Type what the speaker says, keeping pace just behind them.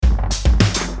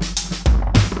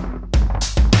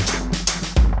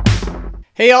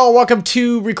Hey y'all, welcome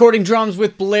to Recording Drums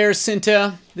with Blair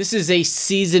Cinta. This is a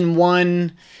season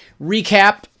 1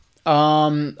 recap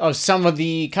of some of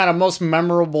the kind of most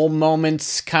memorable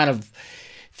moments, kind of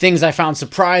things I found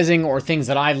surprising or things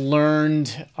that I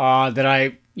learned that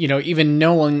I, even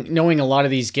knowing a lot of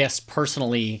these guests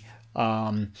personally,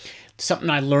 something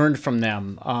I learned from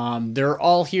them. They're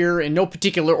all here in no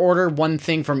particular order, one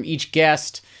thing from each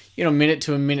guest, minute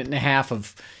to a minute and a half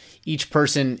of each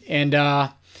person. And,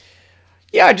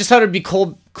 yeah, I just thought it'd be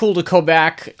cool to go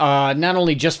back, not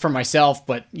only just for myself,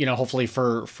 but, hopefully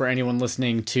for anyone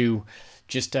listening to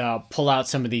just pull out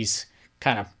some of these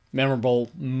kind of memorable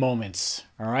moments.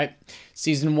 All right.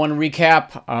 Season 1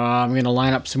 recap. I'm going to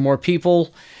line up some more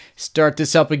people, start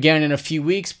this up again in a few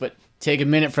weeks, but take a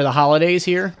minute for the holidays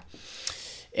here.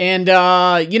 And,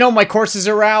 my courses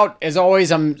are out. As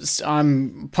always,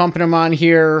 I'm pumping them on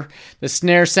here. The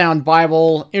Snare Sound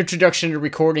Bible, Introduction to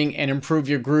Recording and Improve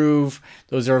Your Groove.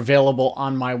 Those are available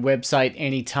on my website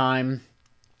anytime.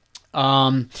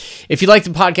 If you like the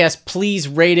podcast, please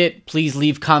rate it. Please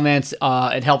leave comments.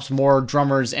 It helps more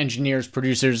drummers, engineers,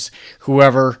 producers,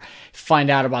 whoever find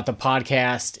out about the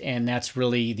podcast. And that's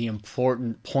really the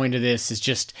important point of this, is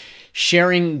just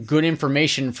sharing good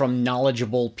information from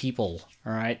knowledgeable people.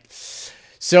 All right.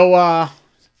 So,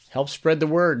 help spread the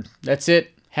word. That's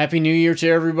it. Happy New Year to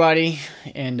everybody.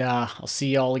 And, I'll see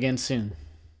you all again soon.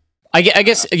 I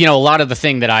guess, a lot of the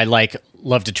thing that I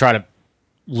love to try to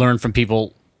learn from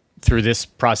people through this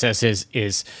process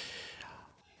is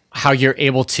how you're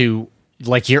able to,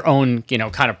 your own,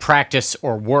 kind of practice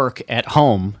or work at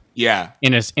home. Yeah.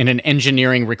 In an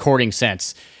engineering recording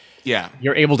sense. Yeah.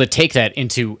 You're able to take that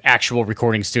into actual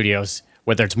recording studios,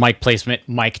 whether it's mic placement,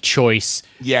 mic choice,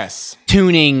 yes,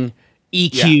 tuning,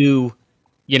 EQ,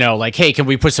 hey, can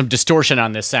we put some distortion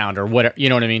on this sound or whatever, you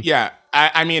know what I mean? Yeah.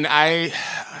 I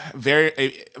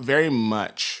very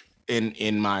much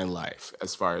in my life,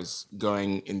 as far as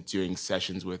going and doing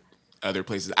sessions with other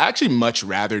places, I actually much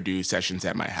rather do sessions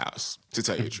at my house, to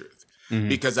tell you the truth,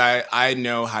 because I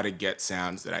know how to get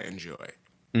sounds that I enjoy,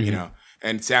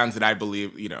 and sounds that I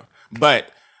believe,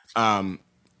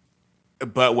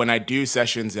 But when I do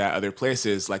sessions at other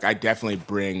places, I definitely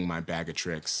bring my bag of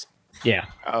tricks. Yeah.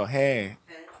 Oh, hey.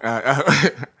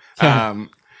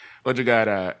 What you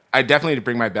got? I definitely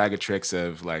bring my bag of tricks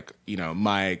of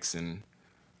mics and,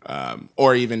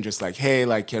 or even just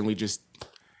hey, can we just,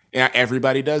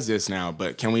 everybody does this now,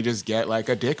 but can we just get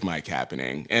a dick mic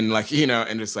happening and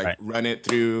and just right. Run it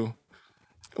through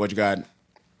what you got,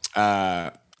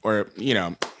 or,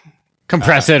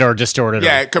 compress it or distort it.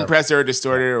 Yeah, compress it or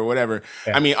distort it or whatever.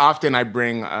 Yeah. I mean, often I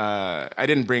bring, I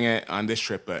didn't bring it on this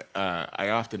trip, but I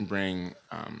often bring,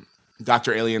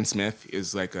 Dr. Alien Smith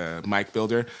is a mic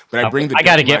builder, but I bring the I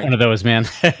got to get one of those, man.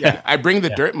 Yeah, I bring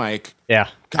the dirt mic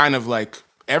kind of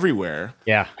everywhere.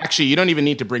 Yeah. Actually, you don't even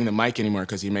need to bring the mic anymore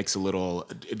because he makes a little,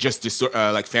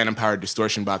 phantom powered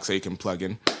distortion box that you can plug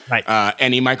in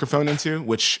any microphone into,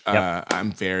 which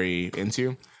I'm very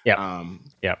into. Yeah.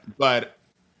 But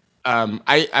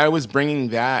I was bringing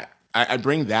that. I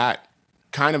bring that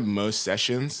kind of most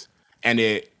sessions, and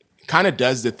it kind of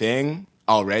does the thing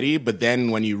already. But then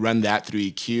when you run that through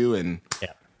EQ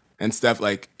and stuff,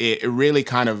 it really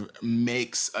kind of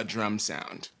makes a drum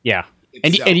sound. Yeah,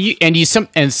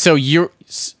 so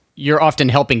you're often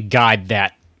helping guide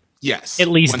that. Yes, at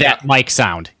least that mic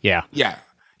sound. Yeah.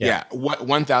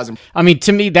 1,000. I mean,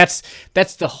 to me, that's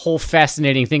the whole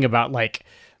fascinating thing about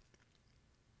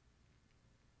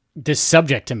this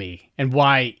subject to me, and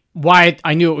why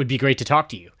I knew it would be great to talk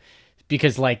to you,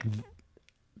 because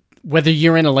whether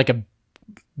you're in a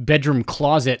bedroom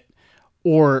closet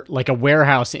or a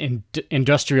warehouse in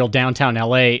industrial downtown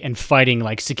LA and fighting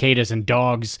cicadas and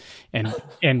dogs and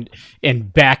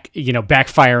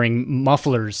backfiring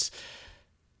mufflers,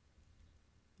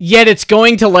 yet it's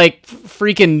going to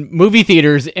freaking movie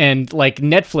theaters and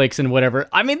Netflix and whatever.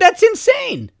 I mean, that's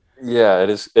insane. Yeah,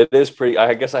 it is pretty.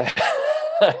 I guess I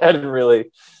hadn't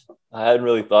really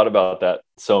thought about that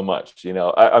so much.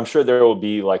 I'm sure there will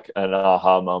be an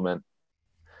aha moment.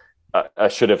 I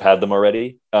should have had them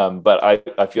already, but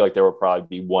I feel like there will probably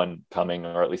be one coming,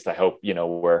 or at least I hope,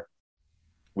 where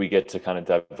we get to kind of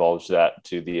divulge that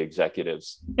to the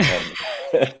executives.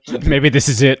 Maybe this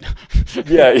is it.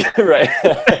 Yeah, right.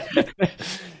 You've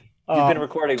been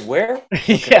recording where?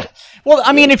 Okay. Yeah. Well,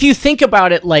 I mean, if you think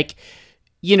about it,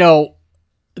 the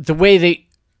way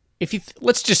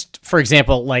let's just, for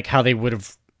example, how they would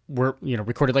have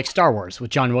recorded Star Wars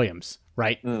with John Williams,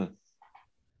 right? Mm.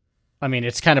 I mean,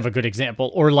 it's kind of a good example.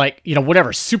 Or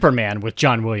whatever, Superman with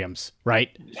John Williams,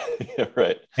 right? Yeah,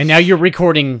 right. And now you're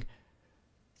recording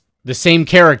the same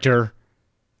character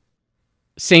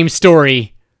same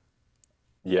story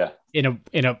Yeah. in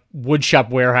a woodshop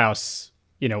warehouse,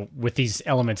 with these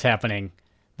elements happening,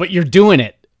 but you're doing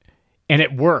it and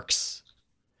it works.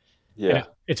 Yeah. And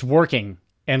it's working.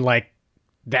 And like,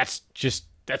 that's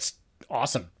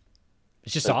awesome.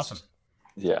 It's just awesome.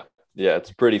 Yeah. Yeah.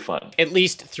 It's pretty fun. At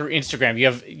least through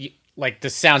Instagram, like the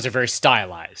sounds are very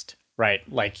stylized, right?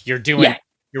 Like you're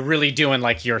really doing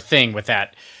like your thing with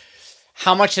that.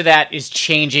 How much of that is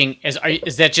changing? Is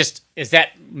that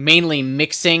mainly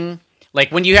mixing?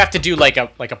 Like when you have to do like a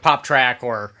pop track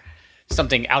or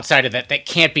something outside of that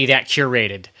can't be that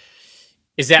curated.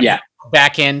 Is that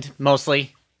back end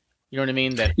mostly? You know what I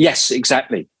mean? Yes,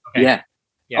 exactly. Okay.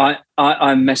 Yeah.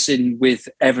 I'm messing with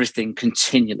everything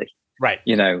continually. Right.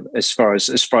 As far as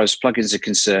plugins are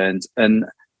concerned, and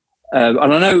I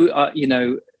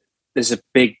know, there's a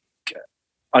big.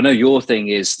 I know your thing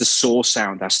is the source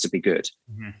sound has to be good,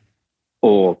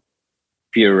 or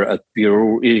you're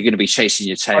going to be chasing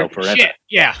your tail forever. Shit.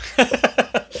 Yeah.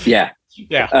 Yeah.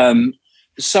 Yeah.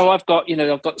 So I've got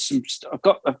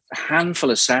a handful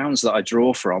of sounds that I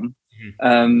draw from,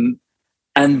 and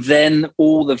then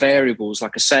all the variables,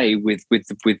 like I say, with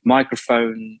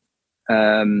microphone,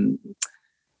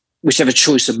 whichever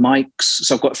choice of mics.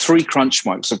 So I've got 3 crunch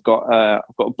mics. I've got a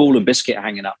ball and biscuit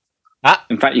hanging up.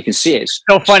 In fact, you can see it. It's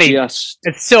so funny. It's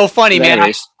so funny,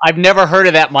 man. I've never heard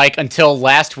of that mic until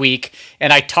last week,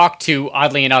 and I talked to,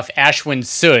 oddly enough, Ashwin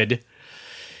Sood.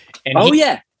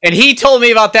 And he told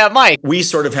me about that mic. We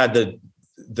sort of had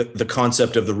the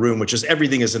concept of the room, which is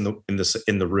everything is in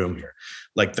the room here.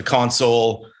 Like the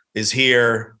console is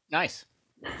here. Nice.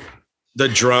 The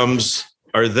drums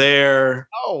are there.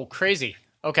 Oh, crazy.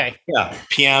 Okay. Yeah.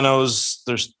 Pianos.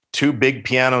 There's 2 big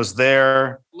pianos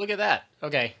there. Look at that.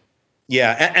 Okay.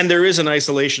 Yeah. And there is an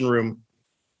isolation room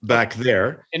back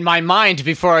there. In my mind,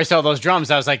 before I saw those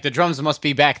drums, I was like, the drums must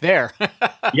be back there.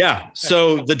 Yeah.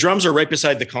 So the drums are right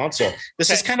beside the console. This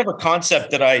is kind of a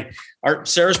concept that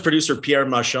Sarah's producer, Pierre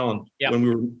Machon, when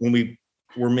we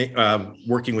were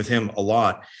working with him a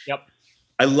lot. Yep.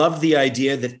 I love the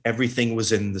idea that everything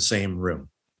was in the same room.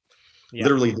 Yep.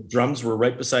 Literally, the drums were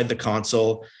right beside the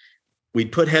console.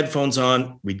 We'd put headphones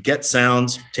on, we'd get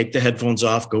sounds, take the headphones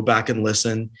off, go back and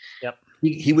listen. Yep.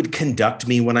 He would conduct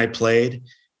me when I played,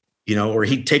 or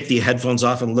he'd take the headphones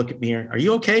off and look at me. Are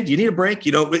you okay? Do you need a break?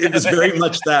 It was very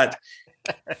much that.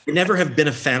 I never have been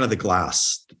a fan of the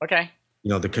glass. Okay.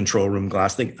 The control room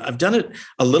glass thing. I've done it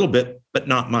a little bit, but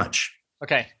not much.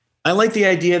 Okay. I like the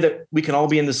idea that we can all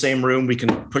be in the same room. We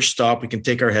can push stop. We can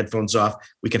take our headphones off.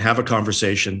 We can have a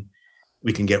conversation.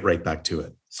 We can get right back to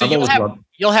it. So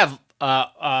you'll have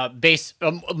bass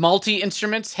multi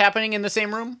instruments happening in the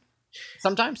same room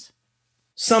sometimes.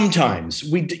 Sometimes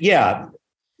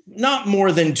not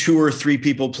more than 2 or 3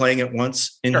 people playing at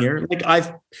once in here. Like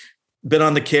I've been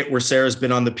on the kit where Sarah's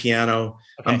been on the piano.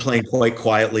 Okay. I'm playing quite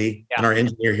quietly, and our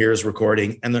engineer here is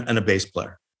recording, and a bass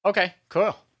player. Okay,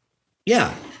 cool.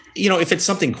 Yeah. If it's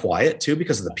something quiet too,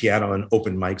 because of the piano and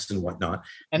open mics and whatnot.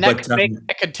 And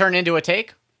that could turn into a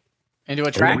take, into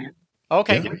a track.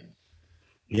 Okay.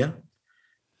 Yeah.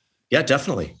 Yeah,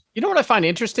 definitely. You know what I find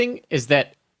interesting is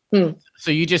that,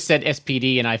 so you just said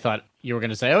SPD, and I thought you were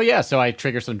going to say, oh yeah, so I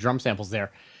trigger some drum samples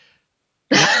there.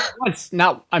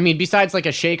 Besides like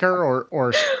a shaker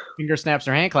or finger snaps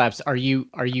or hand claps, are you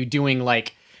doing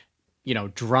like,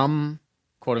 drum,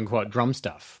 quote unquote, drum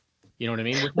stuff? You know what I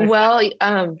mean? Well,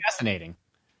 fascinating.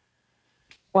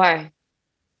 Why?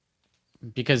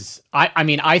 Because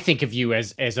I think of you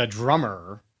as a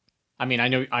drummer. I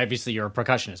know obviously you're a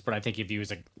percussionist, but I think of you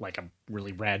as a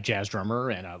really rad jazz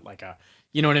drummer and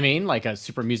you know what I mean? Like a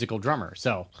super musical drummer.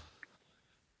 So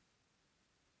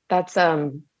that's I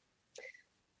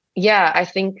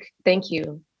think, thank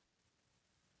you.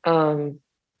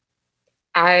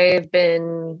 I've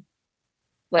been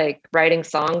writing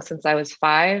songs since I was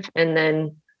 5, and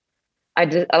then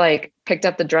I picked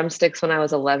up the drumsticks when I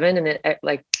was 11, and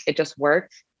it just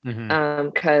worked.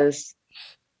 Because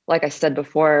like I said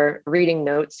before, reading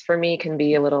notes for me can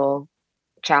be a little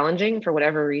challenging for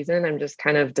whatever reason. I'm just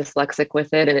kind of dyslexic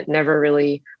with it, and it never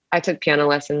really. I took piano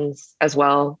lessons as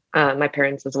well. My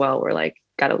parents as well were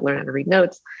got to learn how to read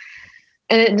notes,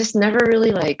 and it just never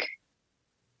really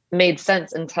made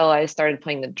sense until I started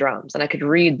playing the drums, and I could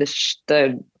read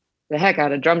the heck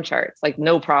out of drum charts,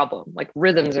 no problem.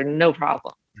 Rhythms are no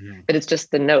problem, but it's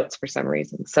just the notes for some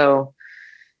reason. So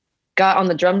got on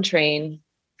the drum train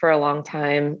for a long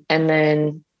time. And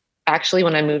then actually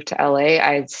when I moved to LA,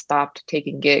 I stopped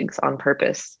taking gigs on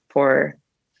purpose for,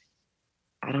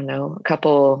 I don't know, a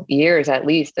couple years at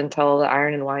least, until the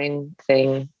Iron and Wine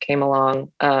thing came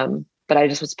along. But I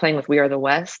just was playing with We Are the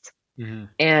West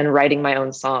and writing my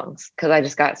own songs, because I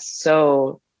just got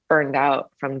so burned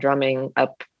out from drumming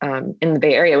up in the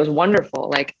Bay Area. It was wonderful.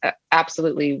 Like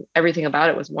absolutely everything about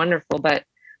it was wonderful, but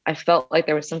I felt like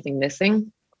there was something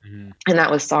missing, and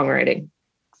that was songwriting.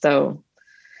 So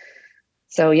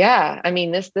yeah, I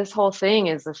mean, this whole thing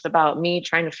is just about me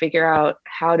trying to figure out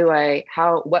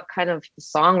what kind of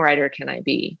songwriter can I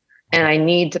be? And I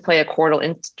need to play a chordal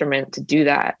instrument to do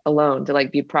that alone, to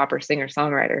like be a proper singer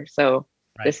songwriter. So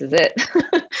This is it.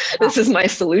 This is my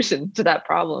solution to that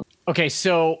problem. Okay.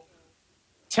 So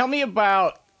tell me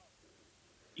about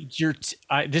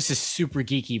this is super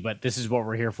geeky, but this is what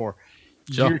we're here for.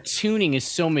 Sure. Your tuning is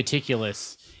so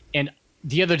meticulous. And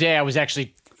the other day I was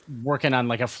actually working on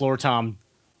like a floor tom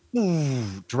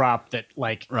drop that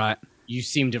like you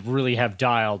seem to really have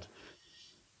dialed.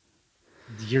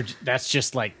 That's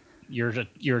just like you're a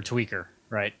tweaker,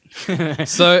 right?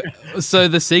 So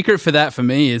the secret for that for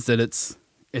me is that it's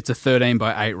a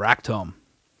 13x8 rack tom.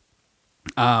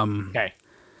 Okay.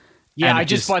 Yeah, I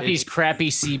just bought these crappy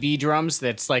CB drums.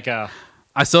 That's like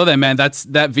I saw that, man. That's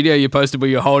that video you posted where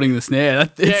you're holding the snare.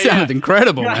 It sounded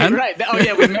incredible, man. Right. Oh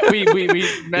yeah, we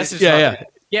messaged.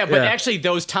 Yeah, but actually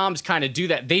those toms kind of do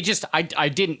that. They just I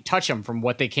didn't touch them from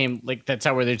what they came like. That's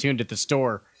how they're tuned at the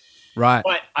store. Right.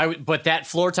 But that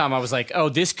floor tom, I was like, oh,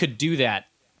 this could do that.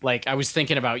 Like I was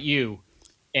thinking about you,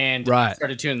 and I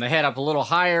started tuning the head up a little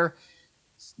higher,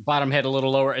 bottom head a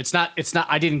little lower. It's not.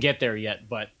 I didn't get there yet,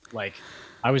 but like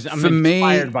I'm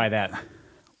inspired by that.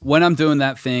 When I'm doing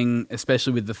that thing,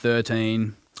 especially with the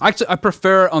 13, actually I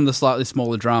prefer it on the slightly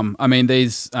smaller drum. I mean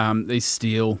these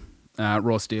steel,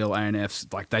 raw steel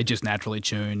ANFs, like they just naturally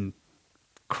tune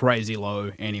crazy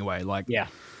low anyway. Like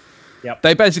Yep.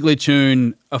 They basically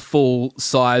tune a full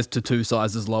size to 2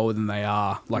 sizes lower than they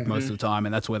are, like most of the time,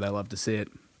 and that's where they love to sit.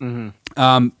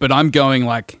 But I'm going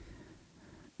like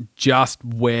just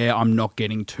where I'm not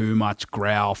getting too much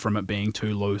growl from it being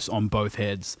too loose on both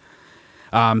heads.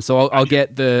 So I'll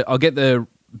get the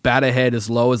batter head as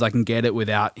low as I can get it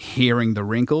without hearing the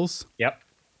wrinkles. Yep.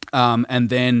 And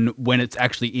then when it's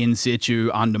actually in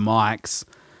situ under mics,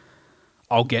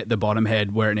 I'll get the bottom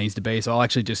head where it needs to be. So I'll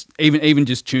actually just even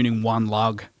just tuning one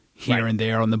lug here and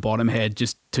there on the bottom head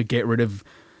just to get rid of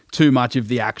too much of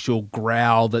the actual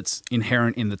growl that's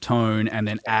inherent in the tone, and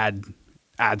then add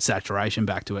saturation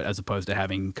back to it, as opposed to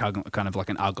having kind of like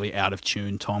an ugly out of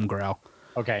tune tom growl.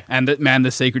 Okay. And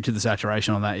the secret to the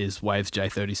saturation on that is Waves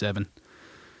J37.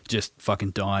 Just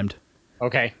fucking dimed.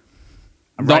 Okay.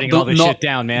 I'm writing all this shit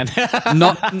down, man.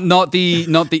 not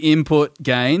the input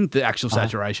gain, the actual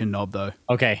saturation knob though.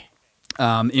 Okay.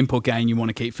 Input gain you want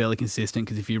to keep fairly consistent,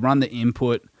 because if you run the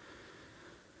input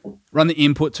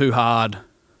too hard,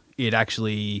 it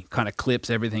actually kind of clips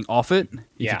everything off it.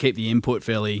 If you keep the input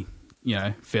fairly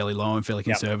low and fairly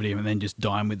conservative, and then just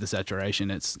dime with the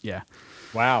saturation,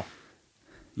 Wow.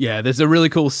 Yeah, there's a really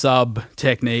cool sub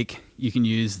technique you can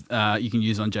use on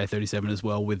J37 as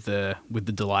well with the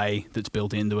delay that's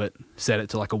built into it. Set it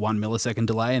to like a 1 millisecond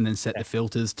delay, and then set the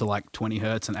filters to like 20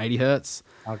 hertz and 80 hertz.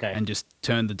 Okay. And just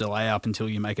turn the delay up until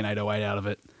you make an 808 out of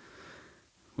it,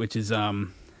 which is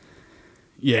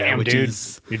Damn, dude.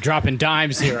 You're dropping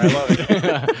dimes here. I love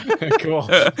it. Cool.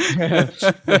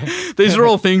 These are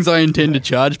all things I intend to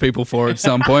charge people for at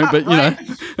some point, but no,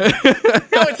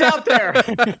 it's out there.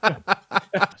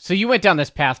 So you went down this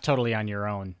path totally on your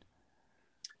own.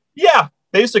 Yeah,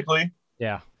 basically.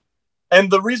 Yeah.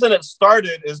 And the reason it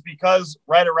started is because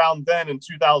right around then in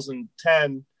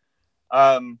 2010,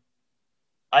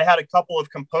 I had a couple of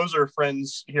composer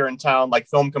friends here in town, like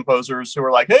film composers, who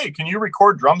were like, hey, can you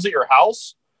record drums at your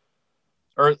house?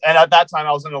 And at that time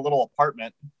I was in a little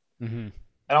apartment. And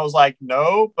I was like,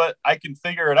 no, but I can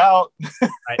figure it out.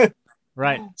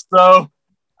 Right. So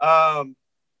I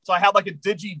had like a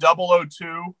Digi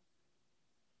 002,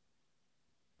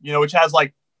 which has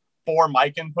like 4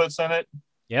 mic inputs in it.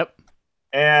 Yep.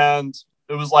 And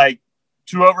it was like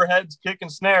 2 overheads, kick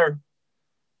and snare.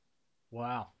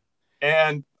 Wow.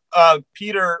 And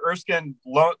Peter Erskine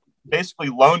basically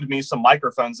loaned me some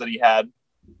microphones that he had.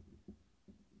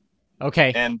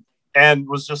 Okay. And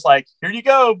was just like, here you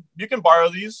go. You can borrow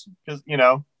these, because,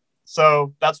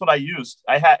 so that's what I used.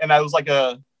 I was like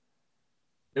it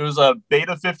was a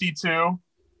Beta 52,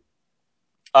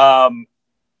 a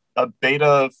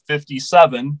Beta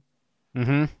 57.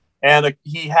 And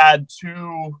he had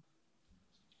 2,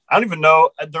 I don't even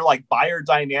know, they're like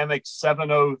Beyerdynamic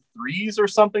 703s or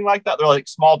something like that. They're like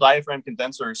small diaphragm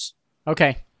condensers.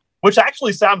 Okay. Which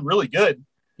actually sound really good.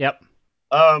 Yep.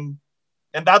 And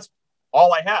that's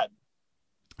all I had.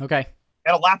 Okay.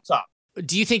 And a laptop.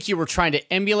 do you think you were trying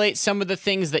to emulate some of the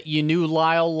things that you knew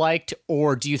Lyle liked,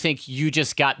 or do you think you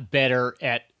just got better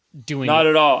at doing Not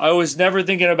at all. I was never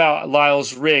thinking about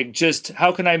Lyle's rig. Just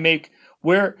how can I make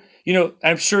where,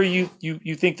 I'm sure you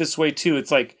think this way too.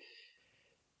 It's like,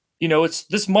 it's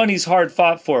this money's hard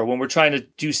fought for when we're trying to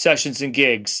do sessions and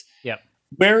gigs. Yep.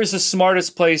 Where is the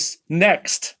smartest place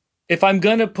next? If I'm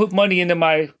going to put money into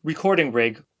my recording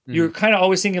rig, you're kind of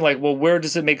always thinking like, well, where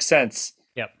does it make sense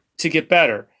to get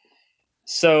better?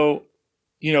 So,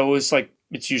 it's like,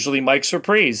 it's usually mics or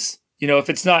pre's.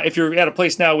 If you're at a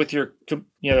place now with your,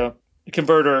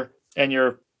 converter and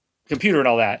your computer and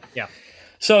all that. Yeah.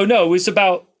 So no, it was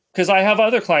about, because I have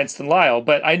other clients than Lyle,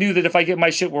 but I knew that if I get my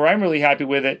shit where I'm really happy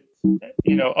with it,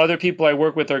 other people I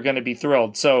work with are going to be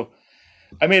thrilled. So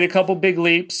I made a couple big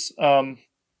leaps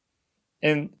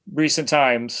in recent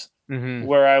times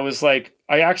where I was like,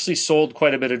 I actually sold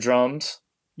quite a bit of drums.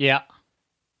 Yeah.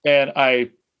 And I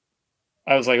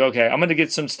was like, okay, I'm going to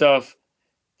get some stuff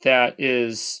that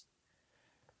is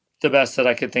the best that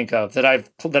I could think of, that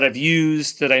I've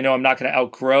used, that I know I'm not going to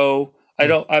outgrow.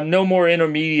 I'm no more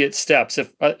intermediate steps.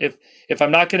 If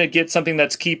I'm not going to get something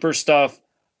that's keeper stuff,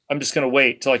 I'm just going to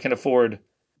wait till I can afford.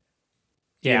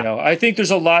 Yeah. I think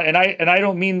there's a lot, and I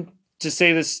don't mean to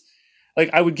say this, like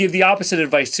I would give the opposite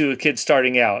advice to a kid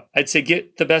starting out. I'd say,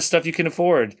 get the best stuff you can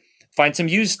afford, find some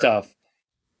used stuff.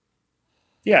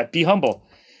 Yeah. Be humble.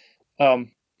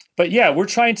 But yeah, we're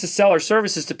trying to sell our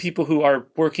services to people who are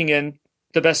working in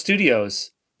the best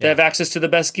studios that have access to the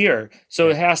best gear. So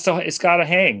it's got to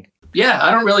hang. Yeah, I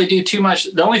don't really do too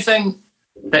much. The only thing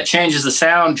that changes the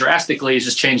sound drastically is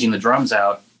just changing the drums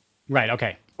out. Right.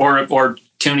 Okay. Or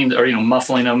tuning or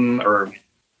muffling them. Or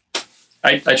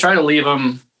I try to leave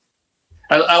them.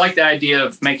 I like the idea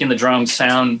of making the drums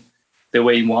sound the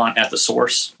way you want at the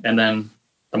source, and then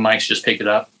the mics just pick it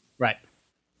up. Right.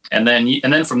 And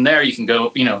then from there you can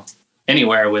go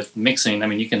anywhere with mixing. I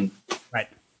mean, you can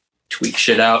tweak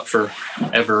shit out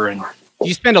forever. And do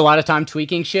you spend a lot of time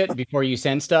tweaking shit before you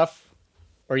send stuff?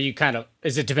 Or you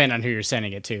does it depend on who you're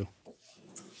sending it to?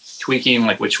 Tweaking,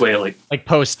 like which way? Like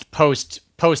post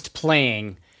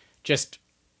playing, just,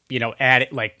 add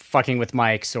it, like fucking with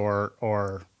mics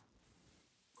or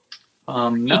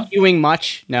no. EQing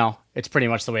much? No, it's pretty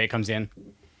much the way it comes in.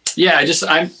 Yeah,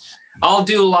 I'll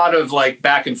do a lot of like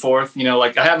back and forth,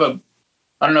 like I don't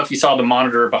know if you saw the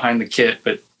monitor behind the kit,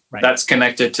 but that's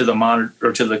connected to the monitor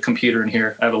or to the computer in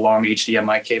here. I have a long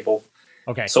HDMI cable.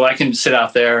 Okay. So I can sit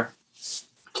out there,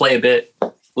 play a bit,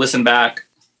 listen back,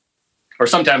 or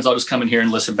sometimes I'll just come in here and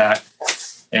listen back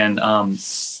and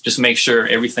just make sure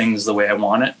everything's the way I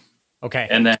want it. Okay.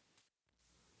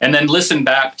 And then listen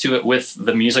back to it with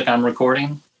the music I'm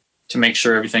recording to make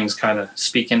sure everything's kind of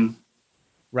speaking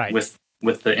with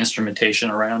the instrumentation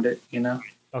around it,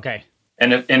 Okay.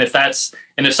 And if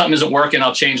something isn't working,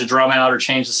 I'll change the drum out or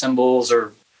change the cymbals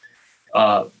or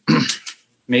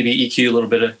maybe EQ a little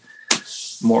bit of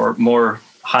more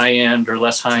high end or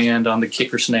less high end on the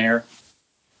kick or snare.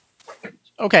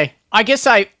 Okay. I guess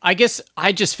I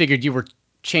just figured you were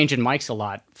changing mics a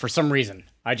lot for some reason.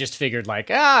 I just figured like,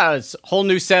 it's whole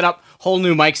new setup, whole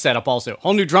new mic setup also.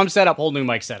 Whole new drum setup, whole new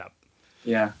mic setup.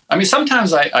 Yeah. I mean,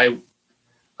 sometimes I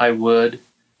would,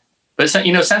 but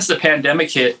since the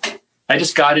pandemic hit, I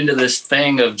just got into this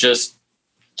thing of just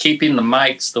keeping the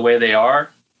mics the way they are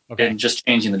and just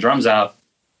changing the drums out.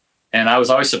 And I was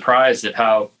always surprised at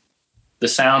how the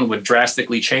sound would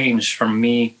drastically change from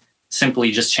me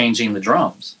simply just changing the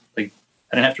drums. Like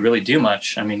I didn't have to really do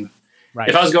much. I mean,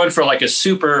 if I was going for like a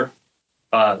super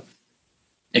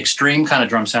extreme kind of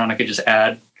drum sound, I could just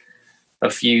add a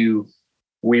few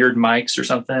weird mics or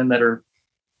something that are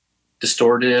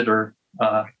distorted or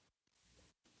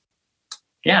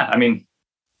I mean,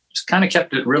 just kind of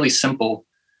kept it really simple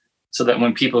so that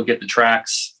when people get the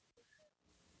tracks,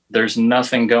 there's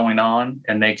nothing going on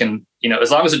and they can, as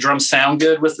long as the drums sound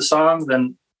good with the song,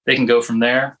 then they can go from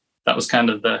there. That was kind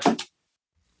of the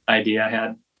idea I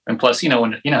had. And plus, when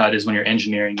how it is when you're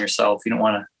engineering yourself, you don't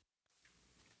want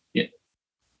to,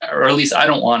 or at least I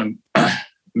don't want to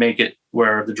make it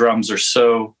where the drums are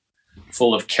so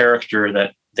full of character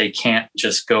that they can't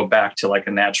just go back to like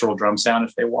a natural drum sound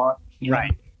if they want.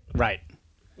 Right.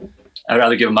 I'd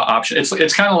rather give them the option.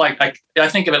 It's kind of like, I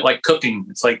think of it like cooking.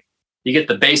 It's like you get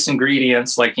the base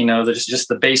ingredients, like, there's just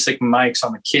the basic mics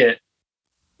on the kit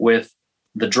with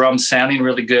the drums sounding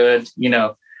really good.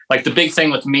 Like the big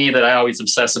thing with me that I always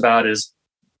obsess about is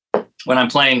when I'm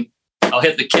playing, I'll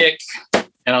hit the kick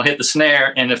and I'll hit the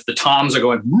snare. And if the toms are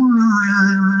going,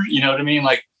 you know what I mean?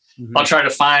 Like I'll try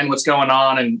to find what's going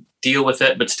on and deal with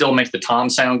it, but still make the tom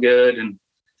sound good. And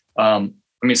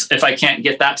I mean, if I can't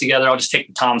get that together, I'll just take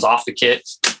the toms off the kit.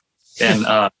 And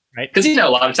right, because a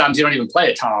lot of times you don't even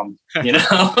play a tom. I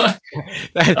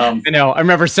know. I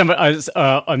remember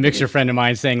a mixer friend of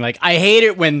mine saying, like, I hate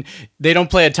it when they don't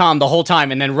play a tom the whole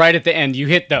time, and then right at the end you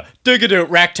hit the dig-a-doo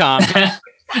rack tom.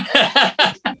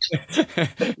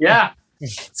 Yeah.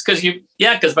 It's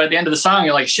because by the end of the song,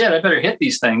 you're like, shit, I better hit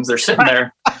these things. They're sitting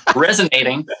there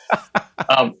resonating.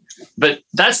 But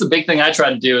that's the big thing I try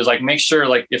to do is like make sure,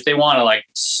 like, if they want to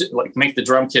like make the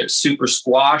drum kit super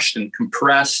squashed and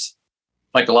compressed,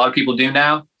 like a lot of people do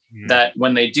now, that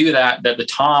when they do that the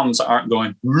toms aren't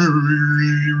going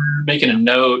making a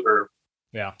note or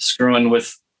screwing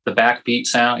with the backbeat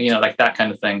sound, like that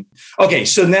kind of thing. Okay,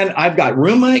 so then I've got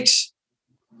room mics,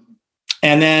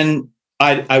 and then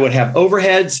I would have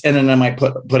overheads, and then I might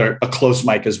put a close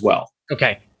mic as well.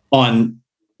 Okay. On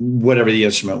whatever the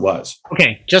instrument was.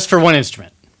 Okay, just for one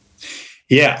instrument.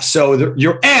 Yeah, so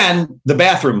and the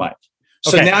bathroom mic.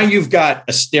 So now you've got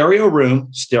a stereo room,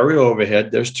 stereo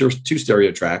overhead. There's two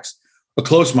stereo tracks, a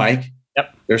close mic.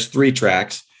 Yep. There's 3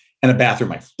 tracks, and a bathroom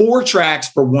mic. 4 tracks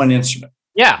for one instrument.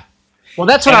 Yeah. Well,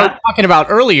 that's what I was talking about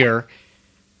earlier,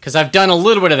 because I've done a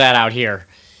little bit of that out here.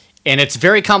 And it's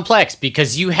very complex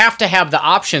because you have to have the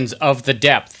options of the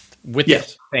depth with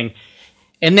this thing.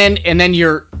 And then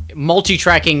you're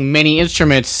multi-tracking many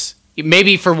instruments,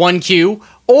 maybe for one cue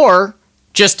or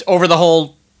just over the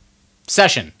whole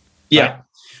session. Yeah. Right?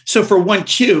 So for one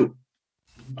cue,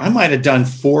 I might have done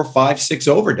 4, 5, 6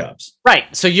 overdubs.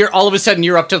 Right. So all of a sudden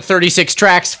you're up to 36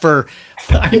 tracks for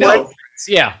I know.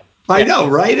 Yeah. I know,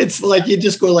 right? It's like you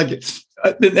just go like,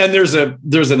 and there's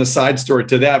an aside story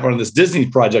to that on this Disney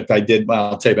project I did. Well,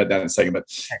 I'll tell you about that in a second. But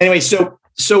anyway, so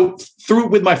through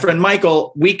with my friend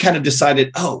Michael, we kind of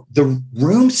decided, the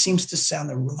room seems to sound,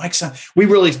 the mic sound. We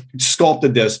really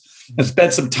sculpted this and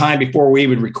spent some time before we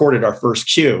even recorded our first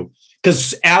cue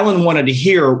because Alan wanted to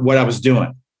hear what I was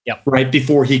doing. Yeah. Right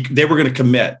before they were going to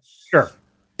commit. Sure.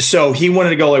 So he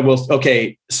wanted to go like, well,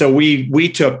 okay. So we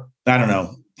took, I don't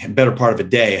know, a better part of a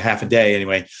day, half a day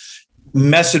anyway,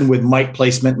 messing with mic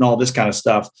placement and all this kind of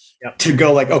stuff to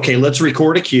go like, okay, let's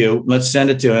record a cue. Let's send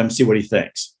it to him, see what he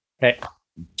thinks. Okay.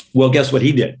 Well, guess what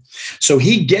he did? So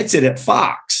he gets it at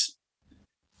Fox,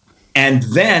 and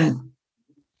then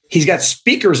he's got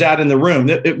speakers out in the room.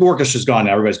 The orchestra's gone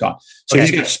now. Everybody's gone. So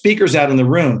he's got speakers out in the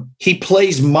room. He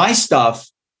plays my stuff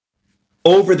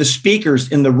over the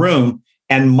speakers in the room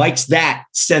and mics that,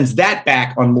 sends that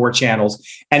back on more channels.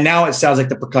 And now it sounds like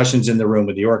the percussion's in the room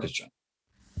with the orchestra.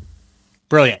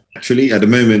 Brilliant. Actually, at the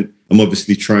moment, I'm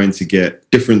obviously trying to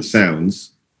get different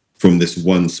sounds from this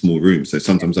one small room. So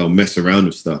sometimes I'll mess around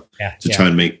with stuff to try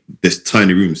and make this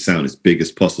tiny room sound as big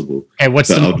as possible. Okay, What's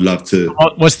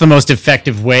the most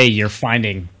effective way you're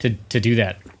finding to do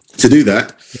that? To do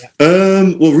that?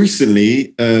 Yeah. Well,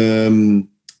 recently,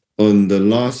 on the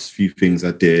last few things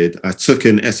I did, I took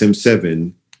an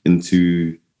SM7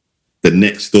 into the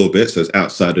next door bit, so it's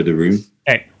outside of the room.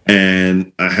 Okay.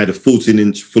 And I had a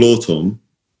 14-inch floor tom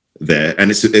there,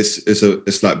 and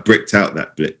it's like bricked out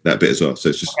that bit as well. So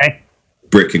it's just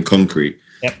brick and concrete.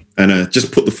 Yep. And I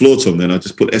just put the floor tom, then I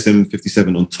just put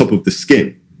SM57 on top of the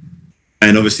skin,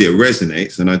 and obviously it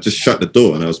resonates. And I just shut the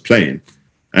door and I was playing,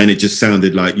 and it just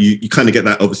sounded like you kind of get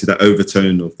that that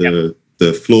overtone of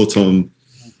the floor tom.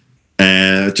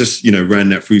 Just ran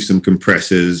that through some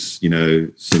compressors,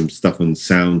 some stuff on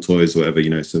Sound Toys, whatever,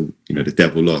 some the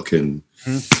Devil Lock and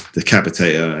the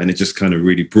Capitator, and it just kind of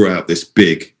really brought out this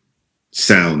big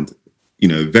sound,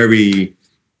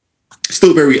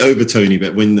 still very overtony.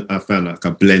 But when I found I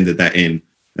blended that in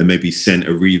and maybe sent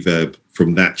a reverb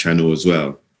from that channel as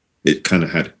well, it kind of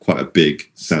had quite a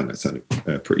big sound that sounded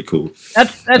pretty cool.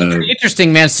 That's pretty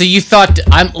interesting, man. So you thought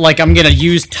I'm going to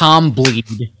use tom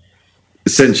bleed.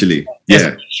 Essentially,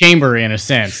 yeah. Chamber in a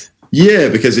sense. Yeah,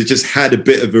 because it just had a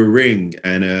bit of a ring.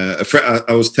 And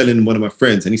I was telling one of my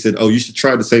friends, and he said, you should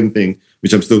try the same thing,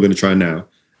 which I'm still going to try now,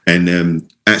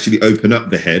 and actually open up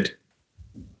the head.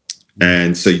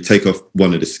 And so you take off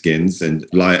one of the skins and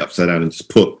lie it upside down and just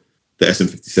put the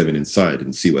SM57 inside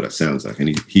and see what that sounds like.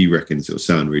 And he reckons it'll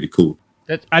sound really cool.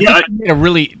 I think you made a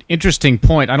really interesting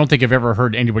point. I don't think I've ever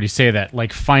heard anybody say that,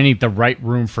 like finding the right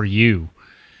room for you.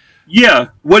 Yeah.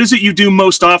 What is it you do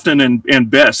most often and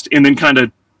best? And then kind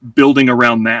of building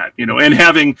around that, and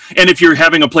if you're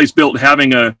having a place built,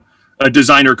 having a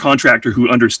designer contractor who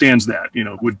understands that,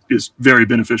 is very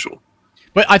beneficial.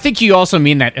 But I think you also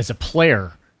mean that as a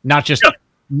player, not just,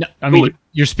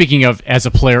 you're speaking of as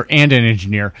a player and an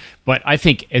engineer, but I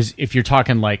think if you're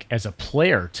talking like as a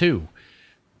player too,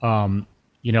 there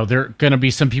are going to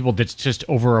be some people that just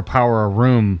overpower a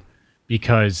room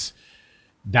because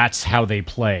that's how they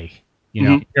play. You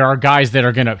know, there are guys that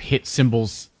are going to hit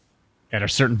cymbals at a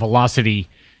certain velocity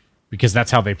because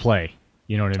that's how they play.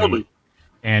 You know what I mean?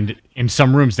 And in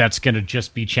some rooms, that's going to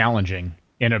just be challenging.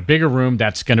 In a bigger room,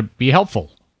 that's going to be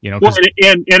helpful. You know, well,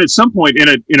 and at some point in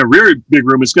a very big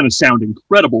room, it's going to sound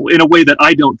incredible in a way that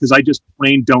I don't, because I just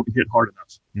plain don't hit hard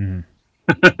enough.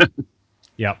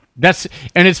 Yeah,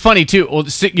 and it's funny too. Well,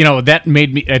 you know, that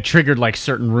made me triggered like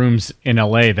certain rooms in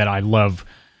LA that I love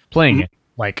playing in,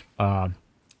 like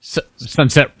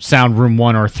Sunset Sound Room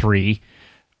 1 or 3,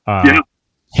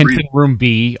 Hinton Room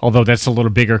B, although that's a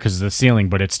little bigger because of the ceiling,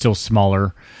 but it's still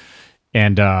smaller.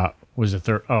 And was the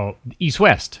third? Oh, East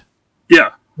West.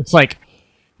 Yeah, it's like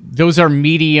those are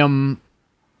medium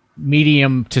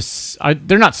to.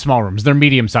 They're not small rooms; they're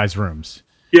medium-sized rooms.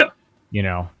 Yeah, you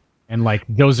know. And like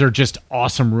those are just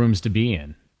awesome rooms to be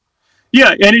in.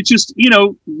 Yeah, and it's just, you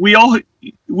know, we've all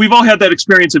had that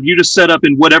experience of you just set up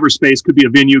in whatever space, could be a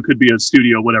venue, could be a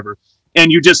studio, whatever,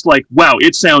 and you just like, wow,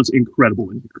 it sounds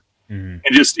incredible in here. And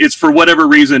just it's for whatever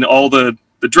reason, all the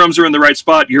drums are in the right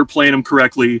spot, you're playing them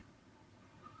correctly.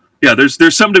 Yeah, there's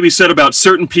something to be said about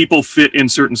certain people fit in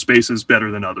certain spaces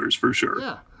better than others, for sure.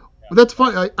 Yeah, well, that's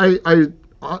fine. I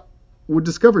would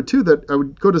discover too that I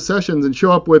would go to sessions and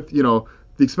show up with, you know,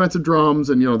 the expensive drums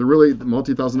and, you know, the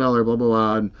multi-$1,000 blah blah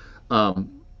blah, and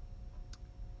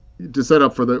to set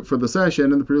up for the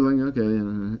session, and the producer's like, okay,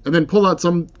 and then pull out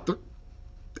some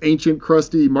ancient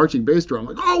crusty marching bass drum,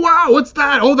 like, oh wow, what's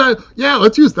that? Oh, that, yeah,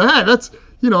 let's use that. That's,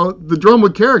 you know, the drum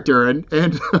with character, and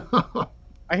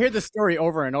I hear this story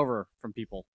over and over from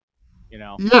people, you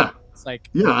know. Yeah, it's like,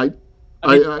 yeah,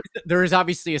 I mean, there is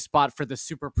obviously a spot for the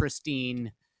super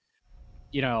pristine,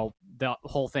 you know, the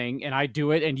whole thing, and I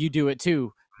do it and you do it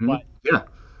too, but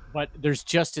there's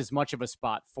just as much of a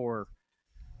spot for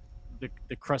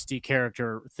the crusty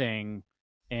character thing,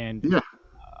 and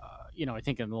you know, I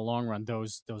think in the long run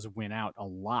those win out a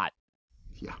lot.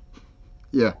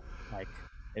 Like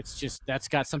it's just, that's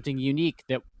got something unique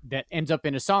that ends up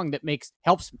in a song that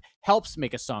helps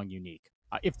make a song unique,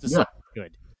 if the song is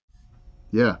good.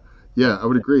 Yeah, I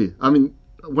would agree. I mean,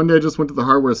 one day I just went to the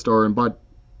hardware store and bought,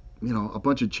 you know, a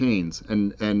bunch of chains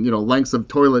and you know, lengths of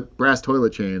brass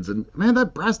toilet chains, and man,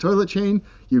 that brass toilet chain,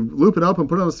 you loop it up and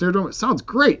put it on a snare drum, it sounds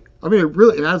great. I mean,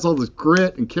 it adds all this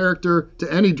grit and character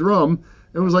to any drum.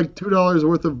 It was like $2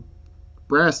 worth of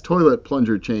brass toilet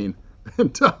plunger chain,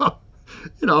 and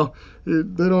you know,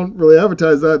 they don't really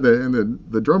advertise that in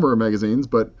the drummer magazines,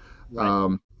 but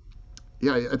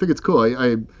yeah, I think it's cool.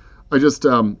 I just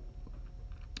over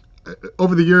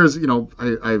the years, you know,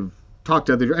 I've talked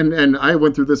to other, and I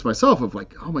went through this myself of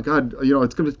like, oh my God, you know,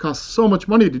 it's going to cost so much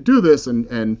money to do this, and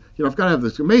you know, I've got to have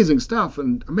this amazing stuff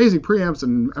and amazing preamps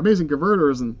and amazing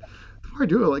converters, and before I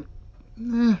do it, like,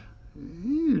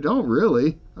 you don't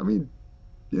really. I mean,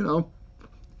 you know,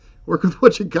 work with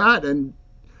what you got and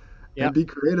be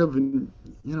creative, and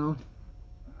you know.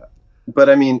 But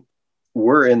I mean,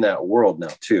 we're in that world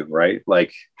now too, right?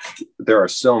 Like, there are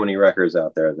so many records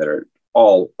out there that are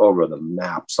all over the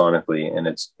map sonically, and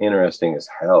it's interesting as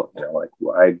hell. You know, like,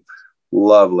 I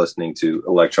love listening to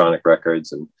electronic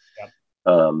records and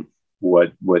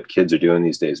what kids are doing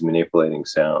these days, manipulating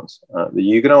sounds.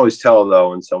 You can always tell though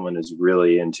when someone is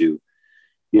really into,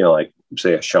 you know, like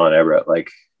say a Sean Everett, like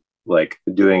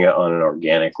doing it on an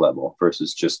organic level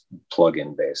versus just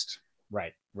plug-in based.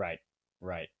 Right.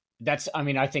 That's, I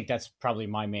mean, I think that's probably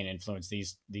my main influence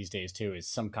these days too, is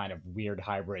some kind of weird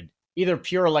hybrid, either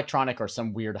pure electronic or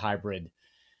some weird hybrid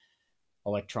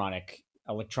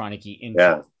electronic-y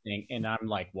influence thing. And I'm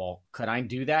like, well, could I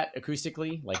do that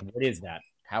acoustically? Like, what is that?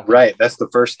 How? Right. That's the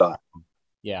first thought.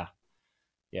 Yeah.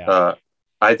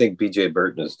 I think BJ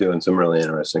Burton is doing some really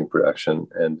interesting production,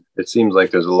 and it seems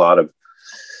like there's a lot of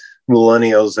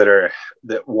millennials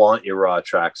that want your raw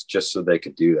tracks just so they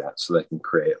could do that, so they can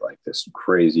create like this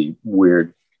crazy,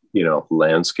 weird, you know,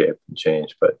 landscape and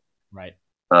change. But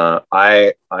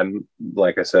I'm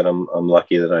like I said, I'm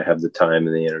lucky that I have the time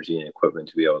and the energy and equipment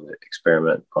to be able to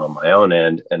experiment on my own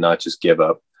end and not just give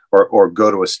up or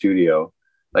go to a studio.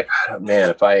 Like, man,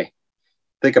 if I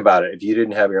think about it, if you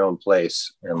didn't have your own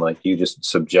place and like you just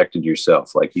subjected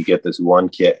yourself, like you get this one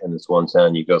kit and this one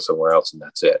sound, you go somewhere else and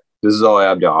that's it. This is all I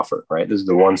have to offer, right? This is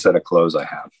the one set of clothes I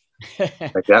have.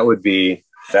 Like that would be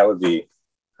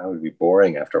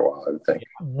boring after a while, I would think.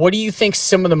 What do you think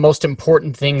some of the most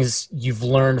important things you've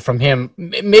learned from him,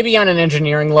 maybe on an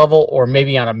engineering level or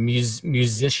maybe on a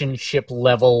musicianship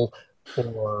level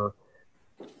or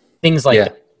things like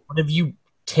that? What have you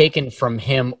taken from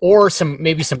him or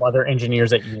maybe some other engineers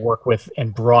that you work with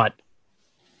and brought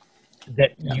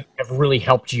that you have really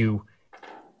helped you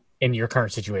in your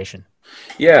current situation?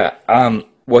 Yeah.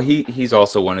 Well, he's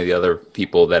also one of the other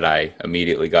people that I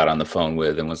immediately got on the phone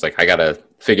with and was like, I gotta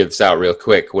figure this out real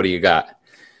quick. What do you got?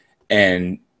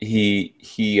 And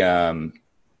he's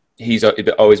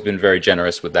always been very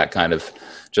generous with that kind of,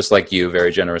 just like you,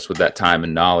 very generous with that time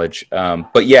and knowledge.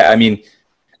 But yeah, I mean,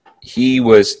 he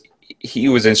was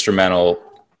instrumental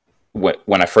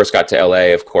when I first got to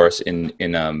LA, of course, in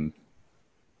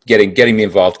getting me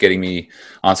involved, getting me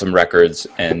on some records,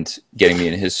 and getting me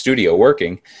in his studio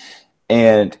working.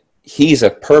 And he's a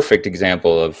perfect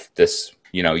example of this.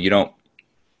 You know, you don't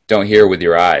hear with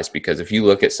your eyes, because if you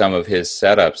look at some of his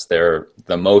setups, they're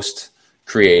the most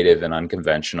creative and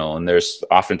unconventional. And there's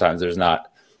not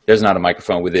a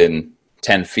microphone within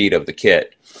 10 feet of the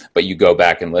kit, but you go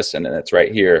back and listen, and it's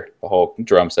right here. The whole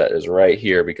drum set is right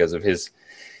here because of his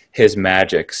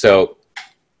magic. So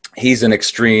he's an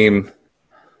extreme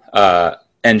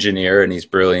engineer, and he's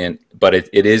brilliant, but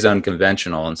it is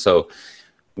unconventional. And so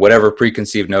whatever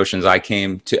preconceived notions I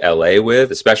came to LA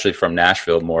with, especially from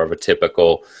Nashville, more of a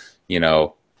typical,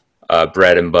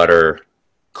 bread and butter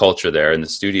culture there in the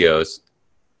studios,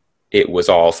 it was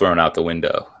all thrown out the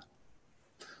window.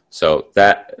 So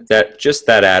that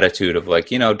attitude of like,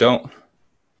 don't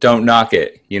knock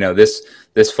it.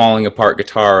 This falling apart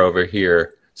guitar over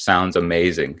here sounds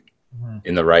amazing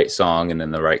in the right song and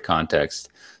in the right context.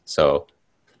 So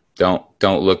don't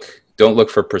look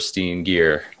for pristine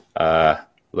gear.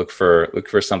 Look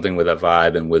for something with a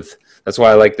vibe, and that's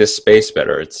why I like this space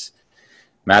better. It's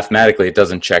mathematically, it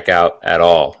doesn't check out at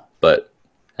all, but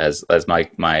as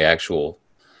my actual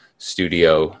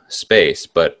studio space,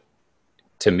 but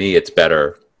to me, it's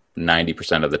better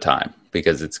 90% of the time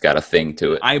because it's got a thing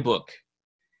to it. iBook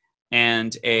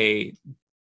and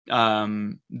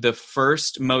the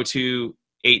first Motu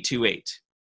 828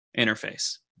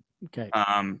 interface. Okay.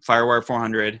 Firewire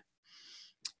 400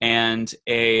 and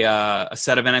a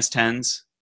set of NS10s,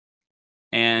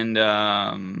 and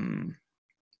that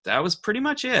was pretty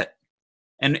much it.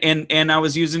 And I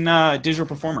was using Digital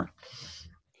Performer.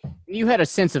 You had a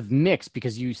sense of mix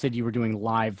because you said you were doing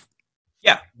live,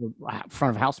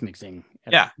 front of house mixing.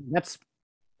 Yeah, that's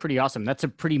pretty awesome. That's a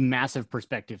pretty massive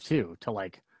perspective too.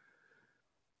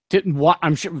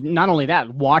 I'm sure not only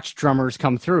that, watch drummers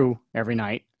come through every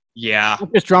night. Yeah,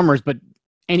 not just drummers, but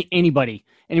anybody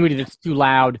that's too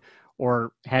loud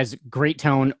or has great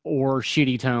tone or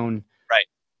shitty tone. Right.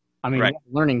 I mean, right.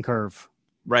 Learning curve.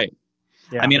 Right.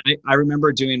 Yeah. I mean, I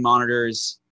remember doing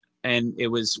monitors, and it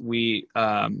was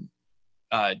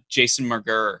Jason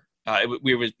Merger.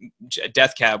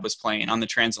 Death Cab was playing on the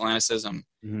Transatlanticism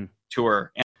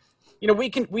tour. And,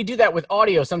 we do that with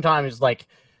audio sometimes. Like,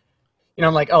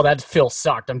 I'm like, oh, that fill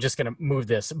sucked. I'm just gonna move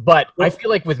this. But I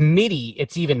feel like with MIDI,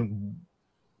 it's even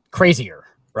crazier.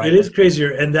 Right. It is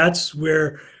crazier, and that's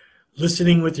where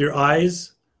listening with your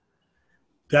eyes,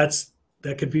 that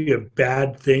could be a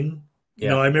bad thing.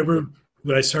 Yeah. I remember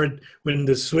when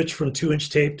the switch from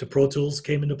 2-inch tape to Pro Tools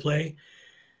came into play,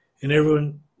 and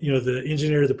everyone, the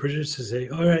engineer, the producer say,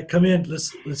 all right, come in,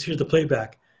 let's hear the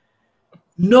playback.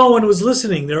 No one was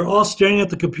listening. They're all staring at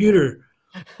the computer.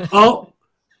 Oh,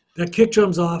 that kick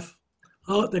drum's off.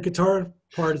 Oh, the guitar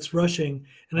part, it's rushing.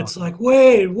 And it's like,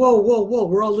 wait, whoa.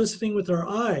 We're all listening with our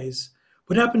eyes.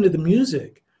 What happened to the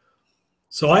music?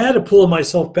 So I had to pull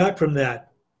myself back from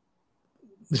that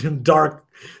dark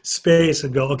space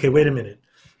and go, okay, wait a minute.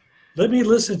 Let me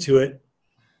listen to it.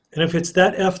 And if it's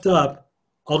that effed up,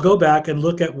 I'll go back and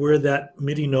look at where that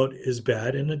MIDI note is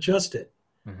bad and adjust it.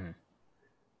 Mm-hmm.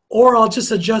 Or I'll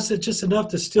just adjust it just enough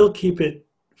to still keep it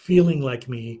feeling like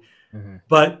me,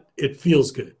 but it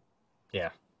feels good.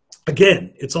 Yeah.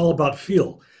 Again, it's all about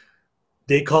feel.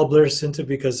 They call Blair Cinta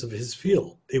because of his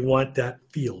feel. They want that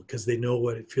feel because they know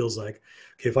what it feels like.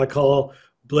 Okay, if I call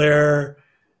Blair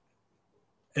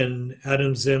and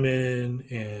Adam Zimmern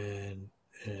and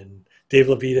Dave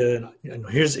LaVita, and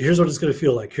here's what it's going to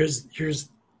feel like. Here's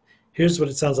what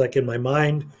it sounds like in my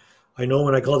mind. I know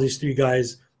when I call these three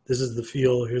guys, this is the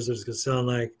feel. Here's what it's going to sound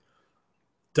like.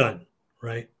 Done,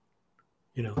 right?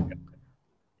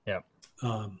 Yeah.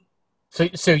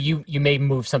 So you may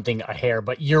move something a hair,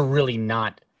 but you're really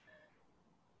not.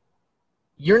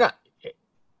 You're not.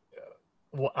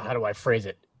 How do I phrase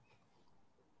it?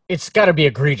 It's got to be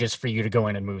egregious for you to go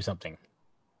in and move something.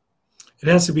 It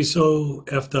has to be so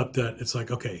effed up that it's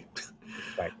like, okay,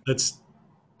 right. Let's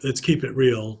keep it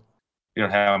real. You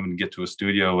don't have them get to a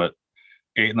studio at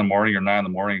 8 a.m. or 9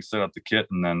 a.m, set up the kit,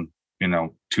 and then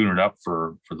tune it up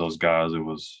for those guys. It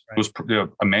was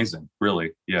amazing,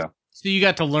 really. Yeah. So you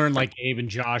got to learn like Abe and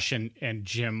Josh and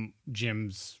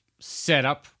Jim's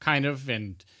setup kind of,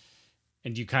 and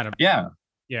you kind of yeah.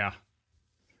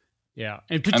 Yeah,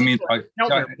 and I mean,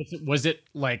 Keltner, was it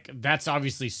like that's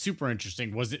obviously super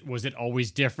interesting? Was it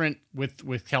always different with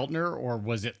Keltner, or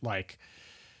was it like,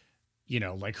 you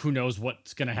know, like who knows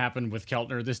what's going to happen with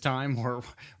Keltner this time, or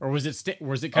was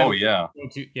it kind Oh of yeah,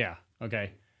 yeah,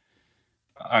 okay.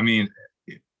 I mean,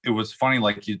 it was funny.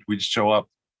 Like we'd show up,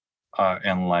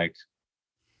 and like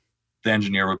the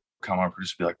engineer would come up and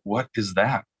just be like, "What is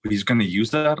that? He's going to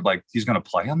use that? Like he's going to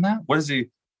play on that? What is he?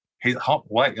 Hey,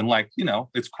 what?" And like, you know,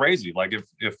 it's crazy. Like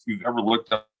if you've ever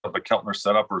looked up a Keltner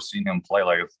setup or seen him play,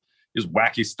 like it's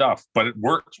wacky stuff, but it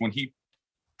works when he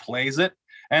plays it.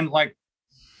 And like,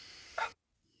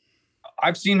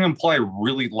 I've seen him play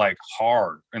really like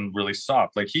hard and really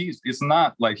soft. Like it's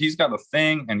not like he's got a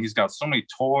thing and he's got so many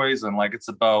toys, and like it's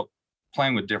about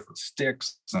playing with different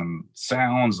sticks and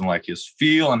sounds and like his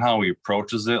feel and how he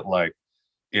approaches it. Like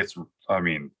it's, I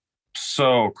mean,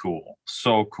 so cool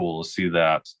to see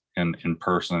that in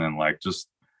person, and like just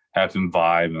have him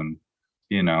vibe and,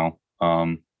 you know,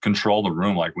 control the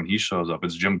room. Like when he shows up,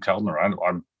 it's Jim Keltner.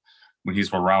 I'm when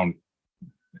he's around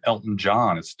Elton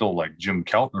John, it's still like Jim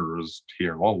Keltner is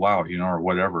here. Oh wow, you know, or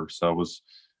whatever. So it was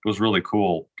really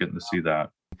cool getting to see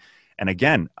that. And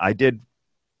again, I did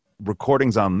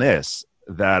recordings on this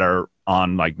that are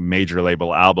on like major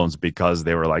label albums because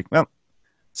they were like, well,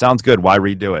 sounds good, why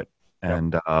redo it?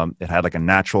 And it had like a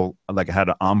natural, like it had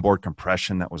an onboard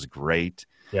compression that was great.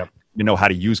 Yep. You know how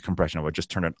to use compression. I would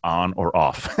just turn it on or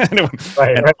off. and it,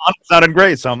 Right. and it sounded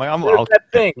great. So I'm like, There's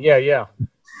that thing. Yeah.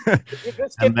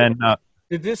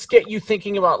 Did this get you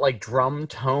thinking about like drum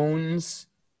tones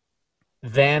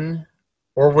then,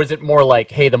 or was it more like,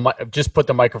 hey, just put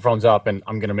the microphones up and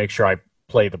I'm gonna make sure I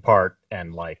play the part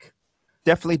and like?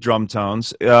 Definitely drum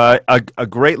tones. A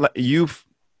great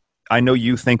I know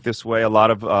you think this way. A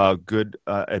lot of good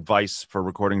advice for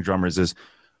recording drummers is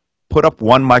put up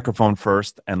one microphone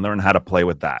first and learn how to play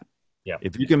with that. Yeah.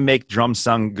 If you can make drums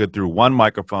sound good through one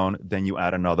microphone, then you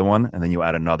add another one, and then you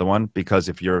add another one. Because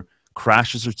if your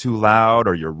crashes are too loud,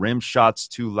 or your rim shots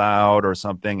too loud, or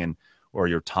something, or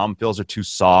your tom fills are too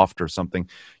soft, or something,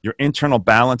 your internal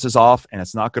balance is off, and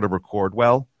it's not going to record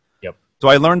well. Yep. So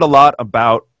I learned a lot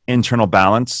about internal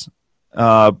balance,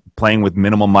 playing with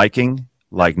minimal miking,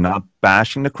 like not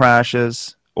bashing the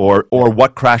crashes, or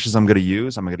what crashes I'm going to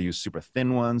use. I'm going to use super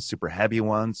thin ones, super heavy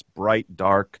ones, bright,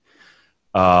 dark.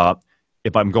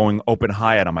 If I'm going open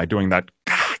hi-hat, am I doing that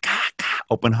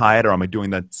open hi-hat, or am I doing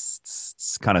that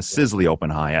kind of sizzly open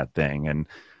hi-hat thing?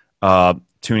 And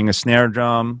tuning a snare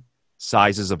drum,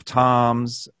 sizes of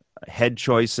toms, head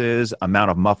choices,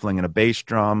 amount of muffling in a bass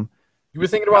drum. You were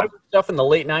thinking about stuff in the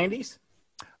late 90s?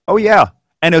 Oh, yeah.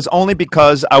 And it was only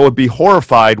because I would be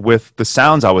horrified with the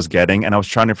sounds I was getting, and I was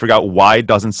trying to figure out why it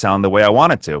doesn't sound the way I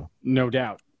want it to. No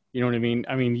doubt. You know what I mean?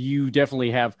 I mean, you definitely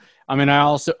have. I mean, I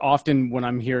also often when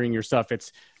I'm hearing your stuff,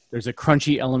 there's a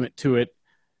crunchy element to it.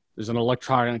 There's an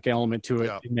electronic element to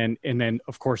it. Yeah. And then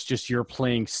of course, just your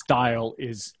playing style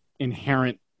is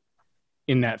inherent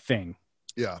in that thing.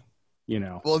 Yeah. You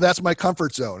know, well, that's my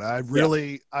comfort zone. I'm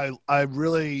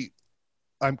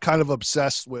kind of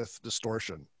obsessed with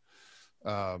distortion.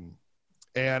 And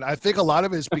I think a lot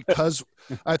of it is because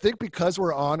because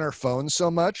we're on our phones so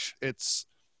much,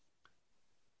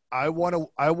 I want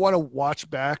to watch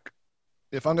back.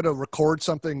 If I'm going to record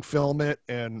something, film it,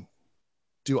 and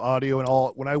do audio and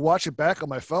all, when I watch it back on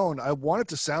my phone, I want it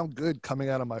to sound good coming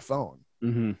out of my phone.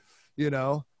 Mm-hmm. You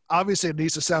know, obviously it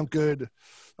needs to sound good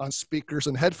on speakers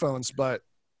and headphones, but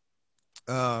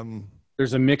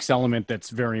there's a mix element that's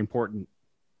very important.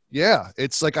 Yeah,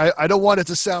 it's like I don't want it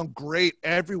to sound great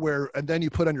everywhere, and then you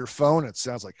put on your phone, it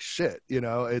sounds like shit. You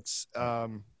know, it's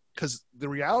because the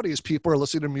reality is people are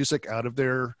listening to music out of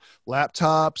their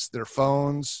laptops, their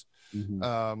phones. Mm-hmm.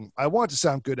 I want it to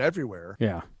sound good everywhere.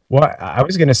 Yeah. Well, I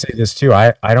was going to say this too.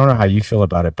 I don't know how you feel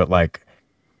about it, but like,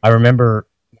 I remember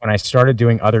when I started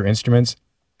doing other instruments,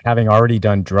 having already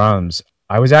done drums,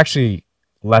 I was actually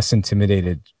less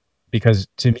intimidated because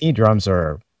to me, drums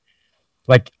are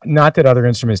like, not that other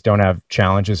instruments don't have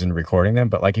challenges in recording them,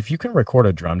 but like if you can record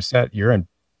a drum set, you're in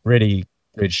pretty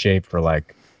good shape for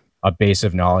like a base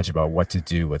of knowledge about what to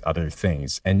do with other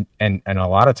things. And a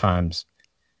lot of times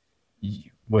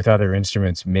with other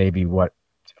instruments, maybe a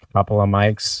couple of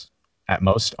mics at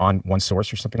most on one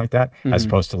source or something like that, as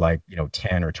opposed to like,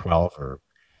 10 or 12 or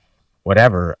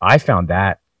whatever. I found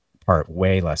that part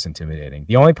way less intimidating.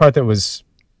 The only part that was,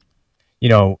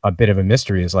 a bit of a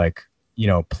mystery is like,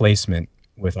 placement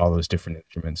with all those different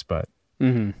instruments. But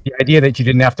the idea that you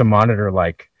didn't have to monitor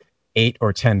like 8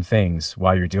 or 10 things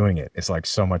while you're doing it is like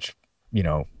so much,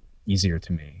 easier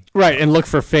to me. Right. And look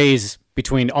for phase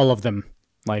between all of them.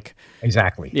 Like,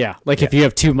 exactly. Yeah. Like if you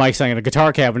have 2 mics on a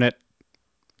guitar cabinet,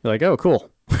 You're like, oh, cool.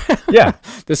 Yeah.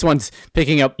 This one's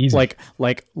picking up Easy.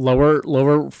 like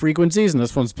lower frequencies, and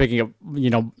this one's picking up,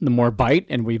 the more bite,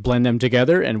 and we blend them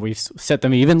together and we set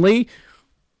them evenly.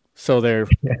 So they're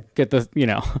get the,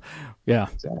 yeah.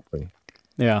 Exactly.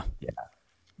 Yeah.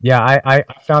 Yeah, I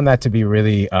found that to be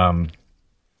really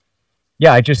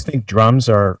I just think drums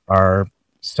are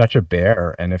such a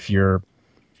bear, and if you're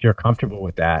comfortable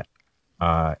with that,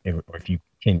 if you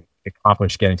can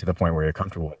accomplish getting to the point where you're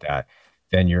comfortable with that,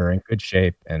 then you're in good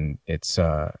shape, and it's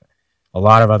a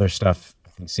lot of other stuff I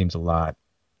think seems a lot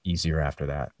easier after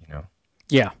that,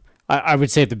 Yeah. I would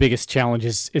say the biggest challenge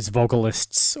is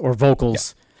vocalists or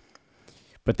vocals,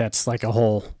 but that's like a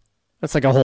whole